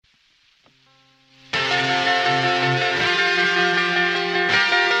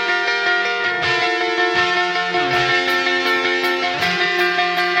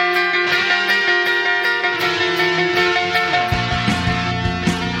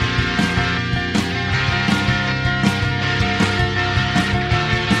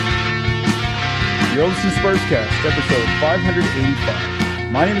You're listening to Spurscast, episode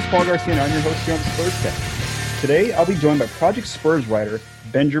 585. My name is Paul Garcia, and I'm your host here on the Spurscast. Today, I'll be joined by Project Spurs writer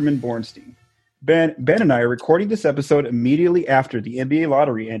Benjamin Bornstein. Ben and I are recording this episode immediately after the NBA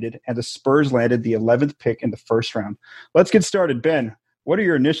lottery ended and the Spurs landed the 11th pick in the first round. Let's get started. Ben, what are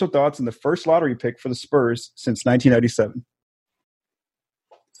your initial thoughts on the first lottery pick for the Spurs since 1997?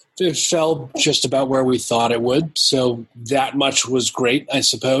 It fell just about where we thought it would, so that much was great, I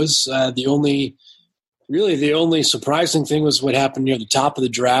suppose. The only surprising thing was what happened near the top of the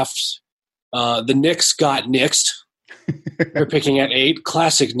draft. The Knicks got nixed. They're picking at 8.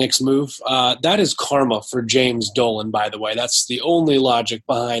 Classic Knicks move. That is karma for James Dolan, by the way. That's the only logic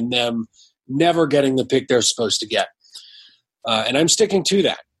behind them never getting the pick they're supposed to get. And I'm sticking to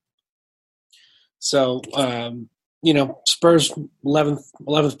that. So, Spurs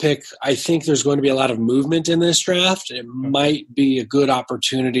 11th pick, I think there's going to be a lot of movement in this draft. It might be a good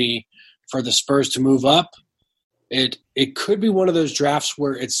opportunity for the Spurs to move up. It could be one of those drafts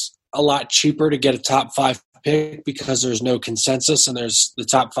where it's a lot cheaper to get a top 5 pick because there's no consensus and there's the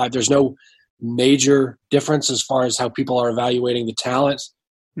top 5. There's no major difference as far as how people are evaluating the talent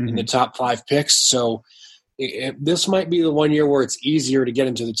in the top 5 picks. So this might be the one year where it's easier to get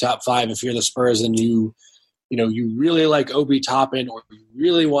into the top 5 if you're the Spurs and you really like Obi Toppin, or you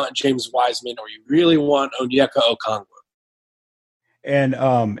really want James Wiseman, or you really want Onyeka Okongwu.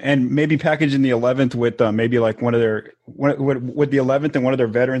 And maybe package in the 11th with maybe like would the 11th and one of their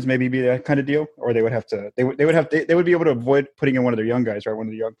veterans maybe be that kind of deal, or they would be able to avoid putting in one of their young guys, right? One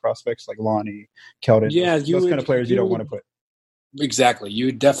of the young prospects like Lonnie, Keldon. Yeah, those kind of players you don't want to put. Exactly.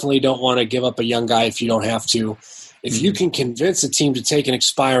 You definitely don't want to give up a young guy if you don't have to. If you can convince a team to take an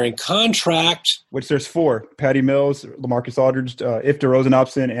expiring contract. Which there's 4. Patty Mills, LaMarcus Aldridge, Ifta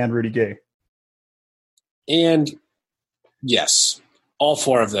Rosenopson, and Rudy Gay. And yes, all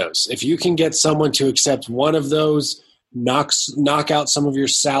 4 of those. If you can get someone to accept one of those, knock out some of your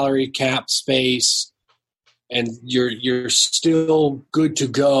salary cap space, and you're still good to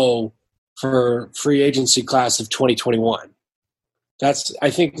go for free agency class of 2021. I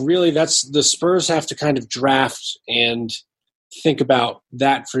think the Spurs have to kind of draft and think about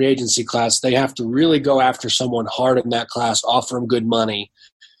that free agency class. They have to really go after someone hard in that class, offer them good money,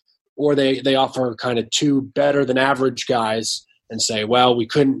 or they offer kind of 2 better than average guys and say, well, we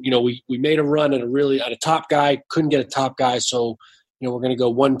couldn't, we made a run at a top guy, couldn't get a top guy, so we're going to go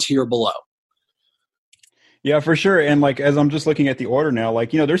 1 tier below. Yeah, for sure. And like, as I'm just looking at the order now,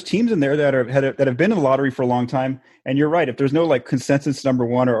 like, there's teams in there that have been in the lottery for a long time. And you're right. If there's no like consensus number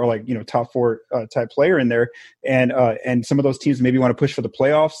 1 or like, top 4 type player in there, and some of those teams maybe want to push for the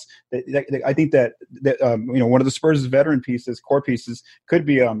playoffs, I think that one of the Spurs' veteran pieces, core pieces, could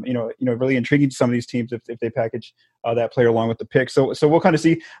be really intriguing to some of these teams if they package that player along with the pick. So we'll kind of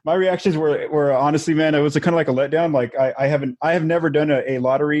see. My reactions were honestly, man, it was kind of like a letdown. Like I have never done a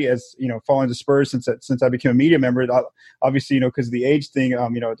lottery as following the Spurs since I became a media member. Obviously, because of the age thing.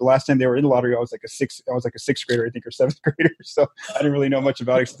 The last time they were in the lottery, I was like a 6th grader, I think, or 7th grader. So I didn't really know much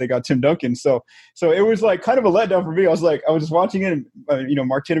about it since they got Tim Duncan. So it was like kind of a letdown for me. I was just watching it, and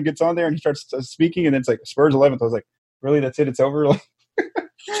Mark Tatum gets on there and he starts speaking, and then it's like Spurs 11th. I was like, really? That's it? It's over? Like,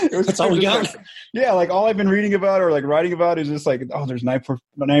 that's all we got. Yeah, like all I've been reading about or like writing about is just like, oh, there's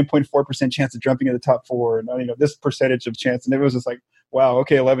 9.4% chance of jumping in the top 4, and this percentage of chance, and it was just like, wow,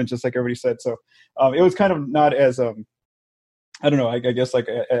 okay, 11, just like everybody said. So it was kind of not as I don't know, I guess like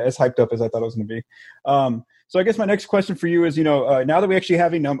as hyped up as I thought it was going to be. So I guess my next question for you is, now that we actually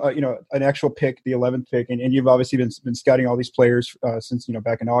having, an actual pick, the 11th pick, and you've obviously been scouting all these players since,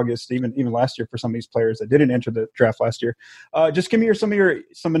 back in August, even last year for some of these players that didn't enter the draft last year. Just give me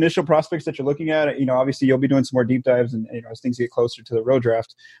some initial prospects that you're looking at. Obviously you'll be doing some more deep dives and as things get closer to the road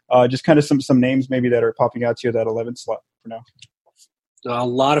draft. Just kind of some names maybe that are popping out to you, that 11th slot for now. A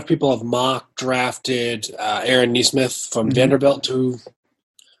lot of people have mock drafted Aaron Nesmith from Vanderbilt to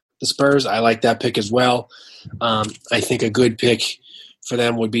the Spurs. I like that pick as well. I think a good pick for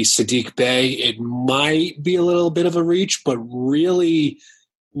them would be Saddiq Bey. It might be a little bit of a reach, but really,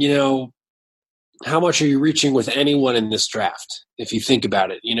 how much are you reaching with anyone in this draft? If you think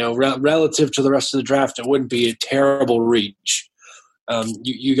about it, relative to the rest of the draft, it wouldn't be a terrible reach.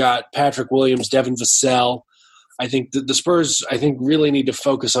 You got Patrick Williams, Devin Vassell. I think the Spurs, really need to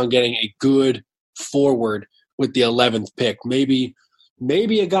focus on getting a good forward with the 11th pick. Maybe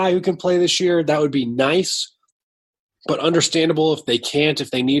a guy who can play this year, that would be nice, but understandable if they can't, if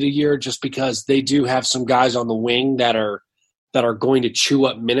they need a year, just because they do have some guys on the wing that are going to chew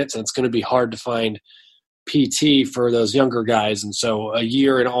up minutes, and it's going to be hard to find PT for those younger guys. And so a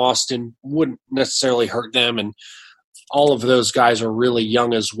year in Austin wouldn't necessarily hurt them, and all of those guys are really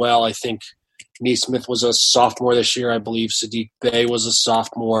young as well. I think Neesmith was a sophomore this year. I believe Sadiq Bey was a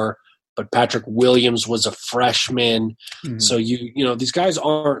sophomore, but Patrick Williams was a freshman. Mhm. So these guys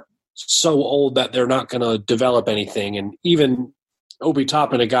aren't so old that they're not going to develop anything. And even Obi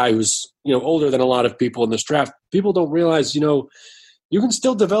Toppin, a guy who's older than a lot of people in this draft, people don't realize you can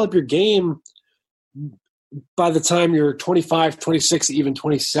still develop your game by the time you're 25, 26, even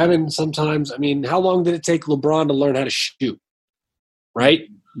 27 sometimes. I mean, how long did it take LeBron to learn how to shoot? Right?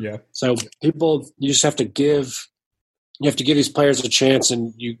 Yeah. So you just have to give these players a chance,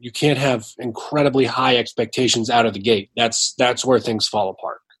 and you can't have incredibly high expectations out of the gate. That's where things fall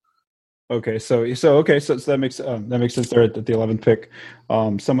apart. Okay, so that makes sense there at the 11th pick.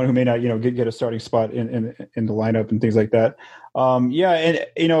 Someone who may not get a starting spot in the lineup and things like that.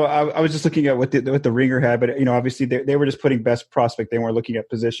 And I was just looking at what the Ringer had, but obviously they were just putting best prospect. They weren't looking at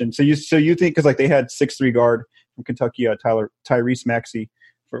position. So you think, because like they had 6'3" guard from Kentucky, Tyrese Maxey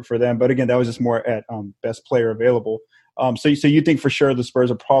for them, but again that was just more at best player available. So you think for sure the Spurs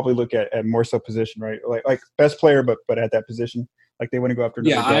will probably look at more so position, right? Like best player, but at that position. Like they wouldn't go after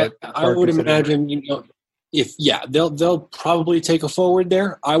another guard. I would imagine, they'll probably take a forward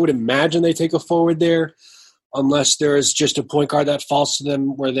there. I would imagine they take a forward there, unless there is just a point guard that falls to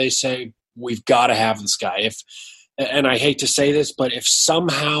them where they say we've got to have this guy. And I hate to say this, but if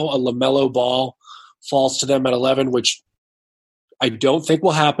somehow a LaMelo Ball falls to them at 11, which I don't think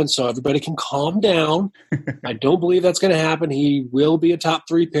will happen, so everybody can calm down. I don't believe that's going to happen. He will be a top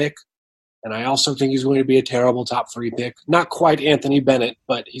 3 pick. And I also think he's going to be a terrible top 3 pick. Not quite Anthony Bennett,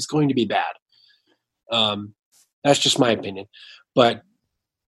 but he's going to be bad. That's just my opinion. But,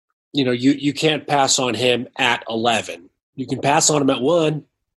 you can't pass on him at 11. You can pass on him at 1,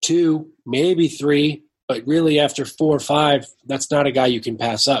 2, maybe 3, but really after 4 or 5, that's not a guy you can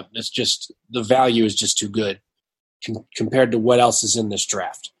pass up. It's just the value is just too good compared to what else is in this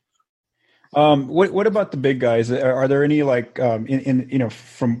draft. What about the big guys? Are there any like from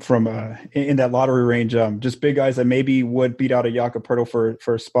in that lottery range, just big guys that maybe would beat out a Jakob Poeltl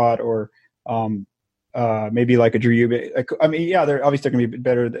for a spot, or maybe like a Drew Eubanks? I mean, yeah, they're obviously going to be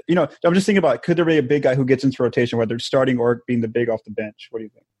better. I'm just thinking about, could there be a big guy who gets into rotation, whether it's starting or being the big off the bench? What do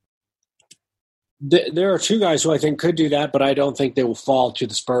you think? There are 2 guys who I think could do that, but I don't think they will fall to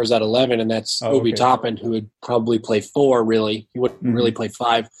the Spurs at 11, and that's Obi Toppin, who would probably play 4, really. He wouldn't really play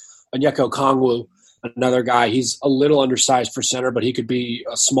 5. Onyeka Okongwu, another guy, he's a little undersized for center, but he could be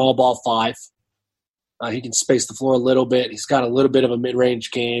a small ball 5. He can space the floor a little bit. He got a little bit of a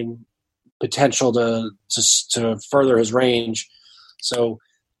mid-range game potential to further his range. So,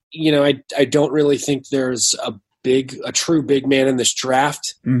 I don't really think there's a true big man in this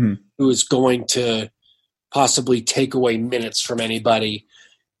draft who is going to possibly take away minutes from anybody.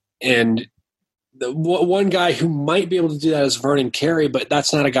 And the one guy who might be able to do that is Vernon Carey, but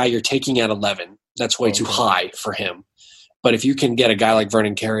that's not a guy you're taking at 11. That's way too high for him. But if you can get a guy like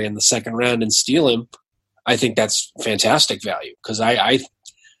Vernon Carey in the second round and steal him, I think that's fantastic value, because I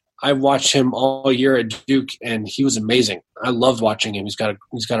watched him all year at Duke, and he was amazing. I loved watching him. He's got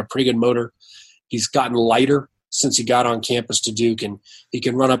a pretty good motor. He's gotten lighter since he got on campus to Duke, and he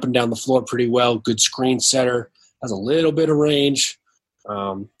can run up and down the floor pretty well. Good screen setter, has a little bit of range.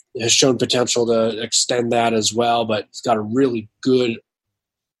 Has shown potential to extend that as well, but he's got a really good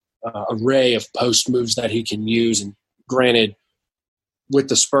array of post moves that he can use. And granted, with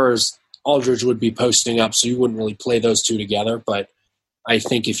the Spurs, Aldridge would be posting up, so you wouldn't really play those 2 together. But I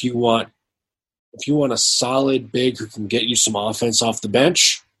think if you want a solid big who can get you some offense off the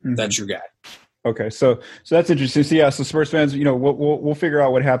bench, that's your guy. Okay, so that's interesting. So Spurs fans, we'll figure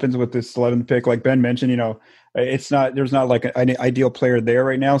out what happens with this 11th pick. Like Ben mentioned, there's not like an ideal player there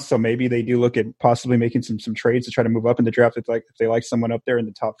right now. So maybe they do look at possibly making some trades to try to move up in the draft if they like someone up there in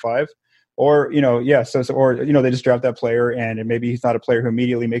the top 5, or they just draft that player and maybe he's not a player who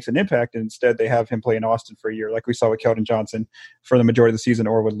immediately makes an impact, and instead they have him play in Austin for a year, like we saw with Keldon Johnson for the majority of the season,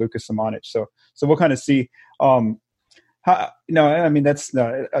 or with Lucas Samanic. So we'll kind of see. Let's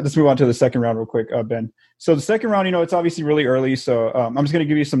move on to the second round real quick, Ben. So the second round, it's obviously really early. So I'm just going to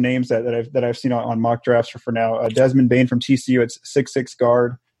give you some names that I've seen on mock drafts for now. Desmond Bane from TCU, it's 6'6"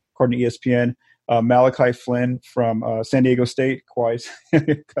 guard, according to ESPN. Malachi Flynn from San Diego State, Kawhi's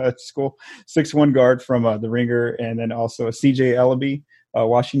school, 6'1" guard from the Ringer, and then also a CJ Ellaby,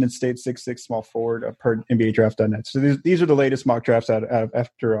 Washington State, 6'6" small forward per NBA Draft.net. So these are the latest mock drafts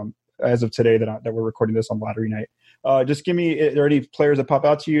after as of today that we're recording this on lottery night. Just give me, are there any players that pop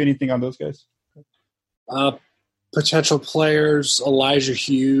out to you? Anything on those guys? Potential players: Elijah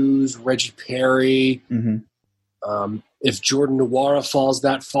Hughes, Reggie Perry. If Jordan Nwora falls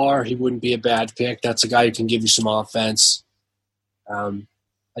that far, he wouldn't be a bad pick. That's a guy who can give you some offense.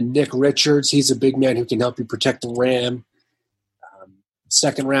 Nick Richards. He's a big man who can help you protect the rim.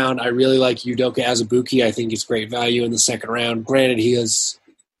 Second round, I really like Udoka Azubuike. I think he's great value in the second round. Granted, he is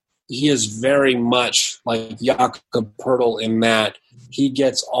very much like Jakob Poeltl in that he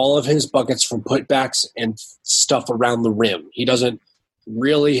gets all of his buckets from putbacks and stuff around the rim. He doesn't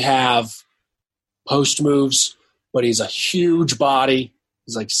really have post moves, but he's a huge body.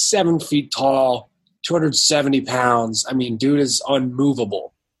 He's like 7 feet tall, 270 pounds. I mean, dude is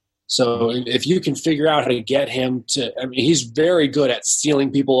unmovable. So if you can figure out how to get him to – I mean, he's very good at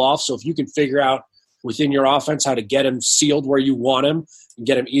sealing people off. So if you can figure out within your offense how to get him sealed where you want him and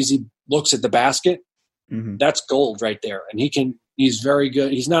get him easy looks at the basket, that's gold right there. And he's very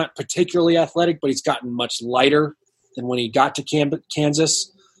good. He's not particularly athletic, but he's gotten much lighter than when he got to Kansas.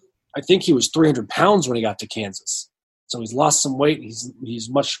 I think he was 300 pounds when he got to Kansas. So he's lost some weight. He's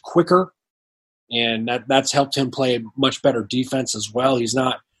much quicker, and that's helped him play much better defense as well. He's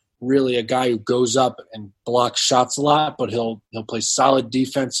not really a guy who goes up and blocks shots a lot, but he'll play solid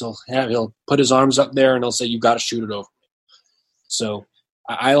defense. He'll put his arms up there and he'll say, "You got to shoot it over me." So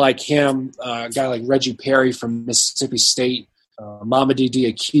I like him. A guy like Reggie Perry from Mississippi State, Mamadi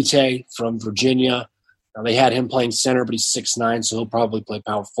Diakite from Virginia. Now, they had him playing center, but he's 6'9", so he'll probably play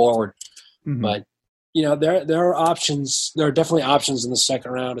power forward. But there are options. There are definitely options in the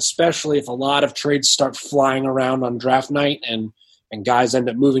second round, especially if a lot of trades start flying around on draft night and guys end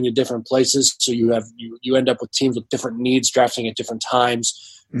up moving to different places. So you end up with teams with different needs drafting at different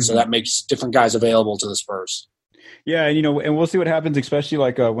times. So that makes different guys available to the Spurs. Yeah, and we'll see what happens, especially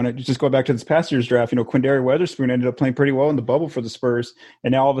like when it just go back to this past year's draft. Quindary Weatherspoon ended up playing pretty well in the bubble for the Spurs,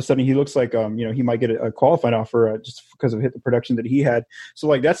 and now all of a sudden he looks like he might get a qualifying offer just because of the production that he had. So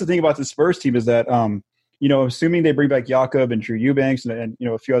like that's the thing about the Spurs team is that assuming they bring back Jakob and Drew Eubanks and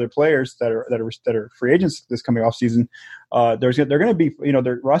a few other players that are free agents this coming off season, they're going to be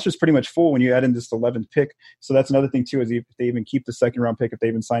their roster's pretty much full when you add in this 11th pick. So that's another thing too is if they even keep the second round pick, if they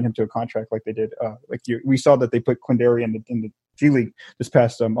even sign him to a contract like they did, we saw that they put Quindary in the G League this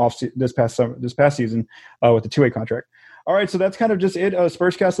past season with the 2-way contract. All right, so that's kind of just it.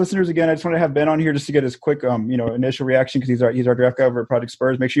 Spurscast listeners, again, I just want to have Ben on here just to get his quick, initial reaction because he's our draft guy over at Project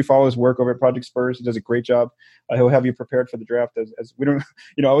Spurs. Make sure you follow his work over at Project Spurs. He does a great job. He'll have you prepared for the draft. As we don't,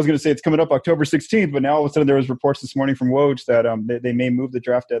 I was going to say it's coming up October 16th, but now all of a sudden there was reports this morning from Woj that they may move the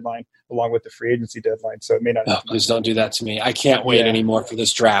draft deadline along with the free agency deadline. So it may not. No, please don't do that to me. I can't wait anymore for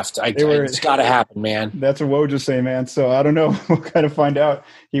this draft. It's got to happen, man. That's what Woj was saying, man. So I don't know. We'll kind of find out.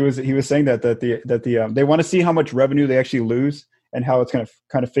 He was saying that they want to see how much revenue they actually lose and how it's going to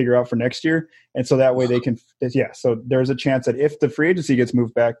kind of figure out for next year. And so that way they can, so there's a chance that if the free agency gets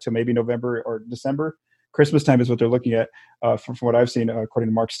moved back to maybe November or December, Christmas time is what they're looking at from what I've seen, according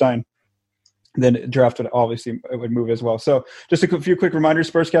to Mark Stein, then draft would move as well. So just a few quick reminders,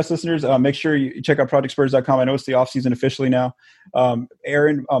 Spurscast listeners, make sure you check out projectspurs.com. I know it's the offseason officially now.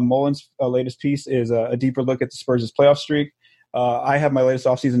 Aaron Mullins' latest piece is a deeper look at the Spurs' playoff streak. I have my latest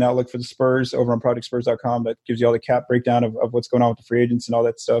offseason outlook for the Spurs over on projectspurs.com that gives you all the cap breakdown of what's going on with the free agents and all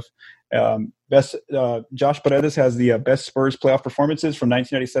that stuff. Josh Paredes has the best Spurs playoff performances from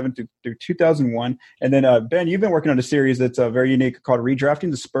 1997 through 2001. And then, Ben, you've been working on a series that's very unique called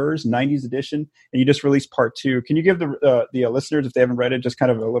Redrafting the Spurs 90s edition, and you just released part 2. Can you give the listeners, if they haven't read it, just kind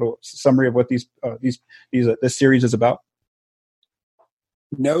of a little summary of what this series is about?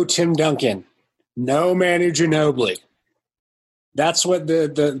 No Tim Duncan. No Manu Ginobili. That's what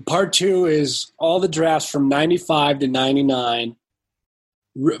the part 2 is. All the drafts from 95 to 99.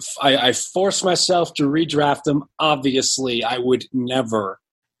 I forced myself to redraft them. Obviously, I would never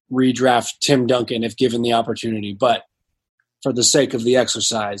redraft Tim Duncan if given the opportunity. But for the sake of the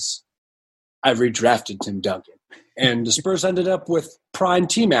exercise, I've redrafted Tim Duncan. And the Spurs ended up with prime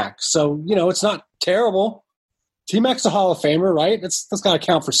T-Mac. So, it's not terrible. T-Mac's a Hall of Famer, right? That's got to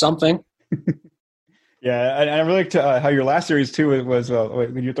count for something. Yeah, and I really liked how your last series too was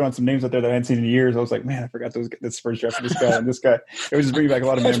when you're throwing some names out there that I hadn't seen in years. I was like, man, I forgot the Spurs drafted this guy and this guy. It was just bringing back a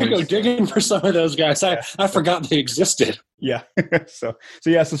lot of memories. I had to go digging for some of those guys. I forgot they existed. Yeah. so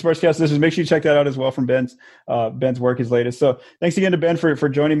Spurscast listeners, make sure you check that out as well from Ben's work, his latest. So thanks again to Ben for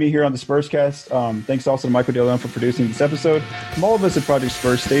joining me here on the Spurscast. Thanks also to Michael DeLeon for producing this episode. From all of us at Project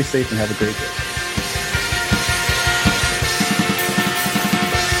Spurs, stay safe and have a great day.